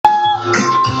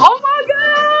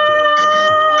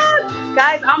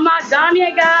done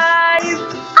yet, guys.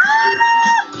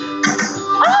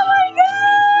 Oh my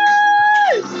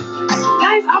god!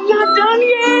 Guys, I'm not done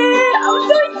yet. I'm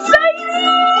so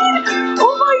excited.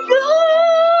 Oh my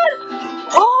god!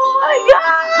 Oh my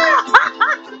god!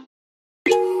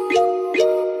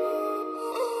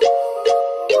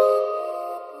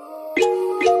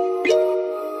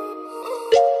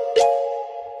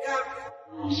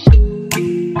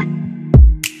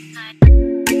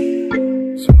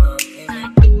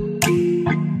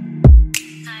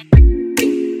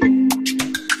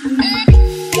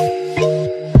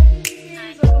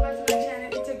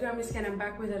 And I'm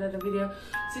back with another video.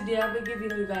 Today I'll be giving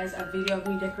you guys a video of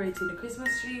me decorating the Christmas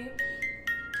tree.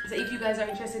 So if you guys are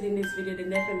interested in this video, then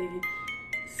definitely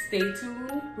stay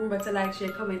tuned. Remember to like,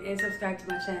 share, comment, and subscribe to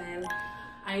my channel.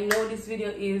 I know this video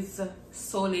is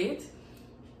so late,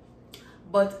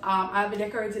 but I'll be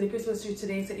decorating the Christmas tree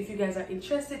today. So if you guys are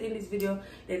interested in this video,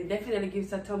 then definitely give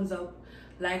us a thumbs up,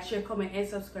 like, share, comment, and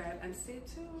subscribe, and stay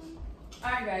tuned.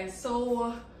 Alright guys,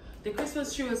 so the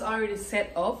Christmas tree was already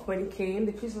set up when it came.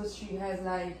 The Christmas tree has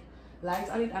like lights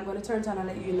on it. I'm gonna turn it on and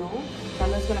let you know. So I'm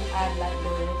just gonna add like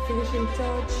the finishing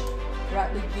touch,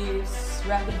 wrap the gifts,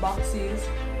 wrap the boxes,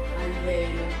 and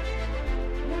then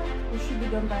yeah, we should be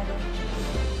done by then.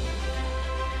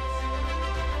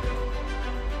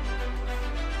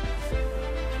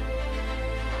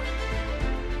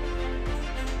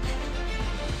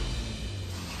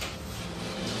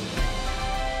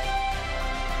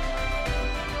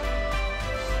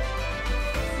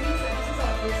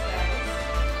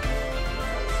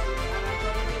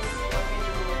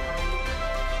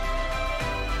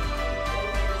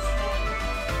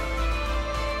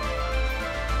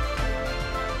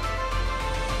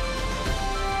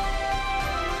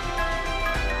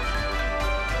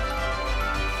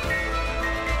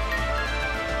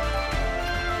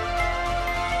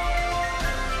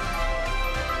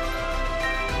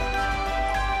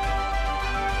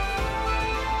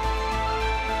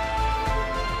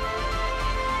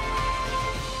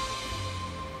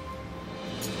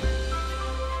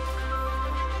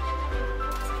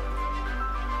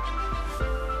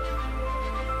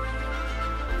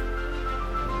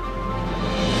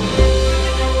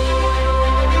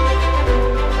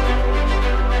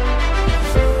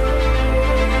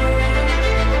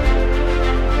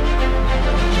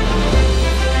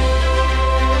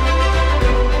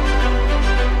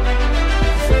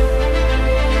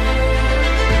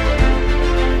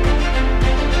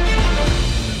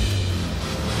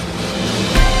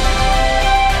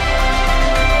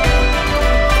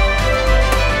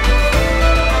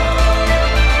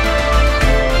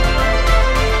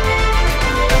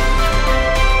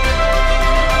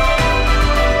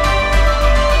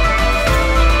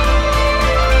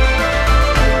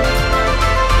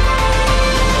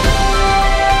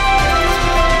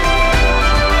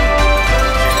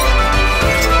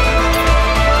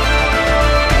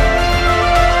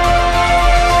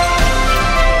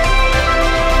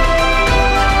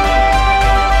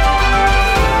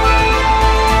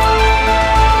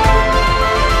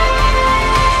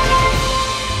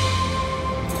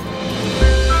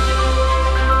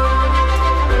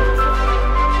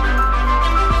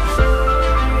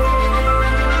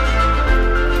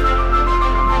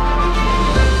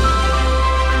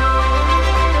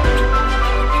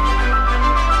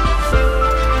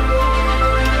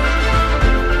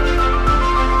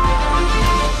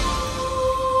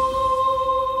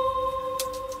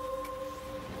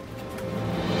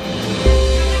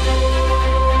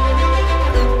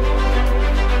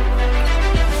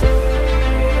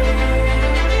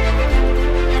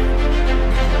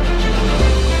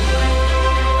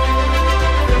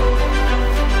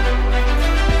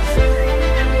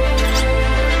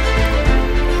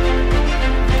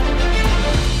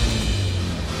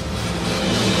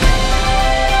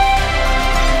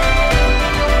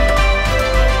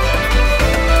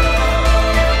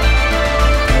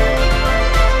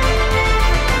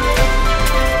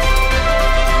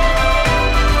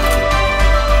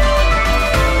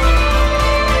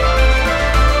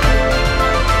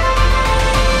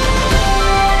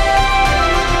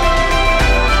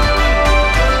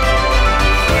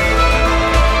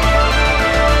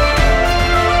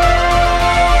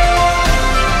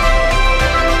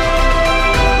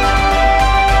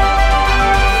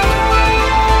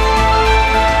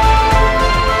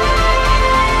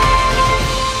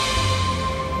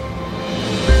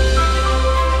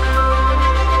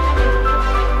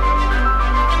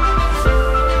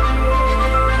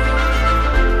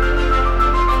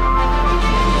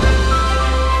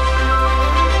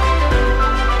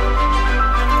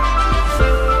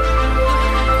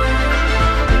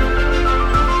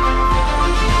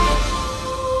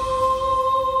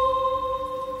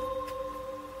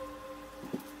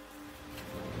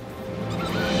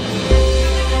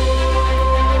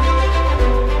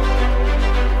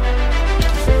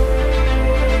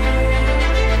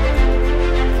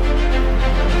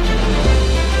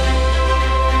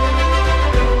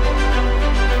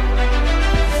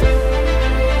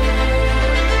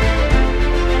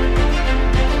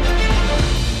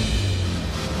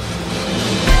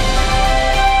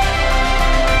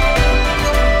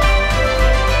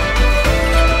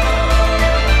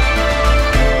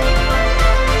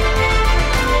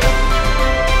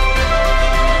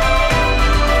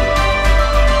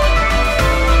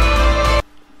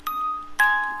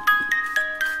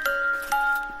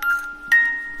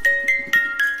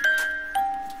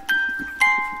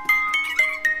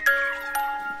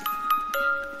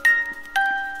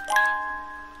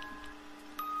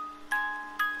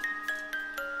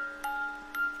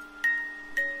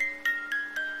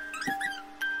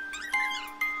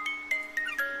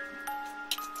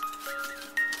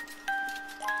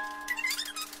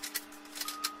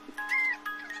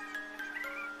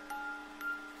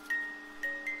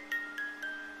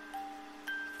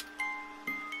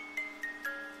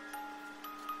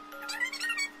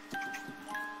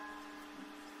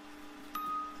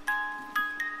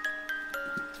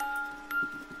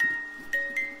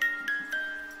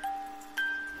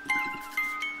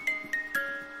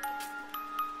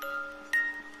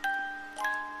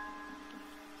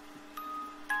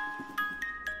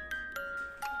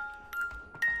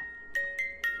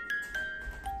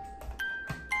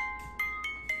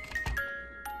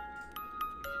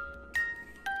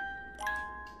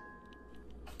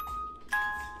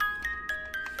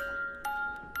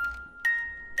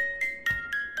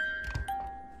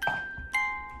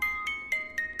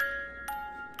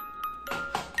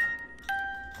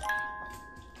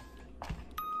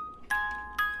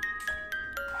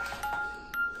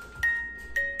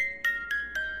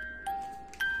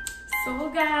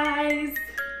 guys,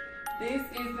 this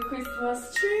is the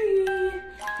Christmas tree.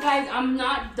 Guys, I'm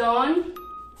not done.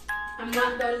 I'm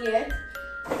not done yet.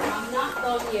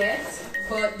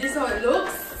 But this is how it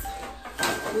looks.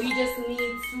 We just need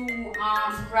to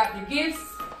wrap the gifts,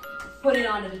 put it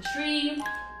under the tree,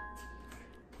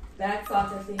 that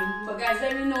sort of thing. But guys,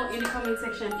 let me know in the comment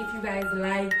section if you guys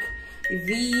like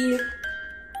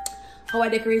how I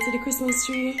decorated the Christmas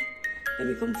tree. Let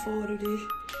me come forward with it.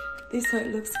 This is how it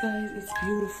looks, guys. It's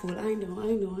beautiful. I know.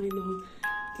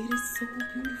 It is so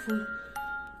beautiful.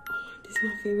 Oh, this is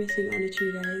my favorite thing on the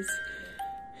tree, guys.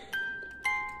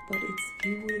 But it's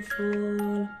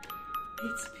beautiful.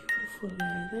 It's beautiful,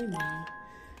 guys. I know.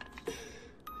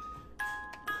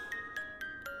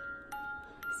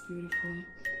 It's beautiful.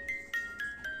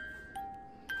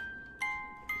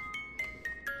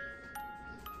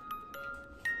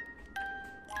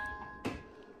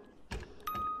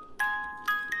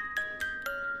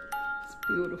 It's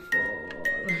beautiful.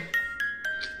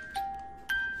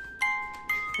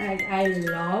 Guys, I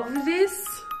love this.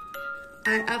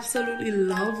 I absolutely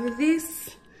love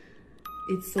this.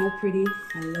 It's so pretty.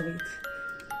 I love it.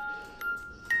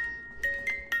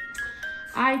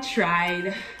 I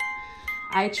tried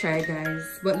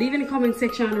guys, but leave in the comment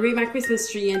section, rate my Christmas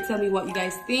tree and tell me what you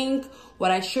guys think,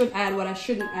 what I should add, what I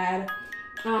shouldn't add.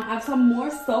 I have some more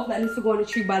stuff that needs to go on the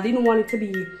tree, but I didn't want it to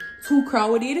be too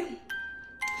crowded,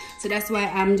 so that's why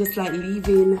I'm just like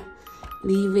leaving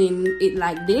it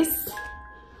like this.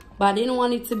 But I didn't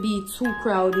want it to be too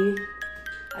crowded.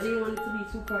 I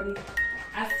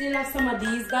still have some of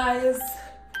these, guys.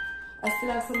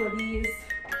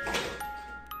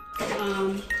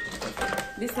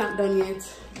 This not done yet,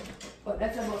 but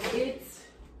that's about it.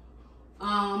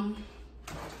 I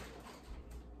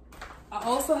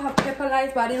also have pepper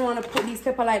lights, but I didn't want to put these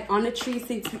pepper lights on the tree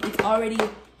since it's already,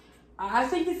 I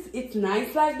think it's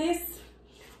nice like this.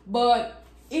 But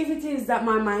if it is that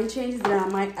my mind changes, then I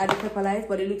might add the pepper lights,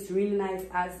 but it looks really nice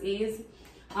as is.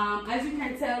 As you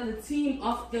can tell, the theme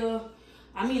of the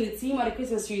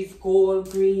Christmas tree is gold,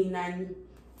 green, and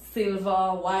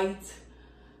silver, white.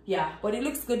 Yeah, but it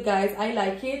looks good, guys. I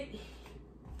like it.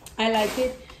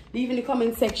 Leave in the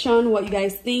comment section what you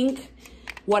guys think,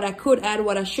 what I could add,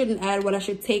 what I shouldn't add, what I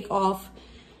should take off,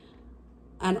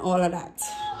 and all of that.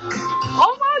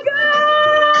 Oh my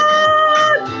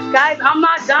god! Guys, I'm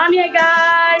not done yet,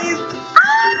 guys.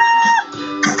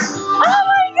 Oh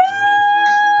my god!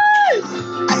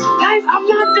 Guys, I'm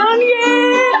not done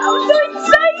yet. I'm so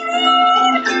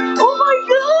excited. Oh my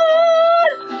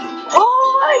god! Oh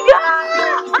my god!